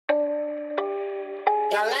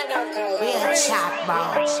We a chop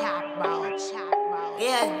ball.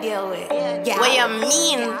 Yeah, deal with it. What you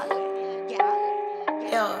mean?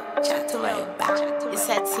 Yo, chat to my back. Is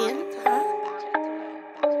that sin?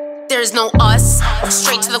 There's no us.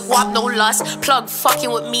 Straight to the guap, no lust. Plug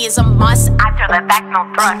fucking with me is a must. I throw that back, no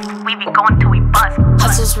thrust. We be going till we bust.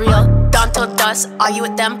 Hustle's real, down till dust. Are you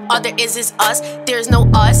with them? All there is us. There's no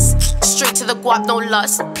us. Straight to the guap, no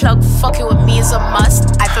lust. Plug fucking with me is a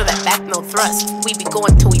must. I throw that back, no thrust. We be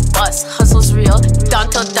going till we bust. Hustle's real, down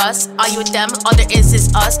till dust. Are you with them? All there is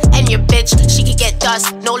us. And your bitch, she could get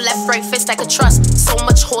dust. No left, right fist I could trust. So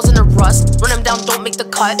much holes in the rust. Run him down, don't make the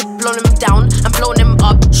cut. Blow him down, I'm blowing him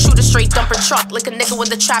up. Shoot a straight dumper truck like a nigga when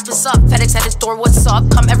the trap is up. FedEx at his door, what's up?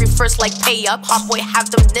 Come every first like pay up. Hot boy have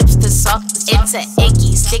them nips to suck. It's a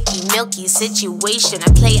icky, sticky, milky situation.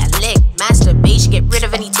 I play, I lick, masturbation. Get rid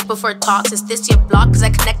of any tick before it talks. Is this your block? Cause I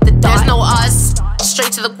connect the dots. There's no us.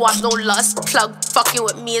 Straight to the guap, no lust. Plug fucking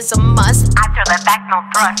with me is a must. I throw that back, no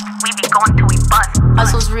thrust. We be going till we bust.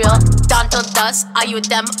 Hustle's real, down till dust. Are you with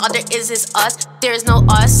them? All there is us. There's no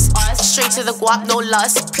us. Straight to the guap, no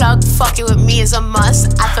lust. Plug fucking with me is a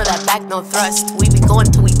must. I throw that back, no thrust. We be going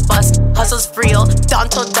till we bust. Hustle's real, down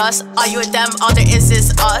till dust. Are you with them? All there is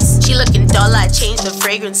us. She looking dull, I changed the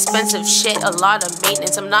fragrance. Expensive shit, a lot of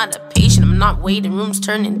maintenance. I'm not a patient, I'm not waiting rooms,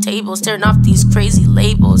 turning tables, tearing off these crazy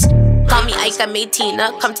labels. Call me Ike, I made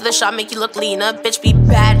Tina. Come to the shop, make you look leaner. Bitch be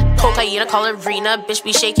bad, cocaine, call her Rena. Bitch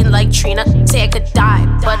be shaking like Trina. Say I could die,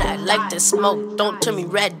 but I like to smoke. Don't turn me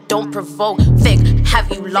red, don't provoke. Thick,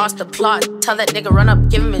 have you lost the plot? Tell that nigga run up,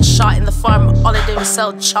 give him a shot in the farm. All I did was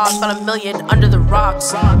sell chops, found $1 million under the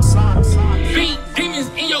rocks. Beat demons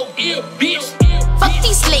in your ear, bitch. Fuck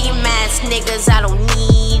these lame ass niggas, I don't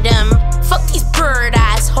need them. Fuck these bird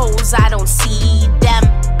ass hoes, I don't see them.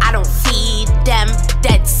 I don't feed them.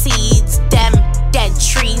 Dead seeds, them. Dead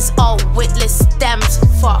trees, all witless stems.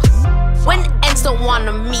 Fuck. When ends don't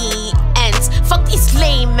wanna meet ends. Fuck these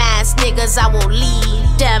lame ass niggas, I won't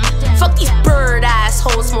lead them. Fuck these bird ass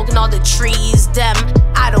hoes smoking all the trees, them.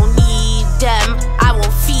 I don't need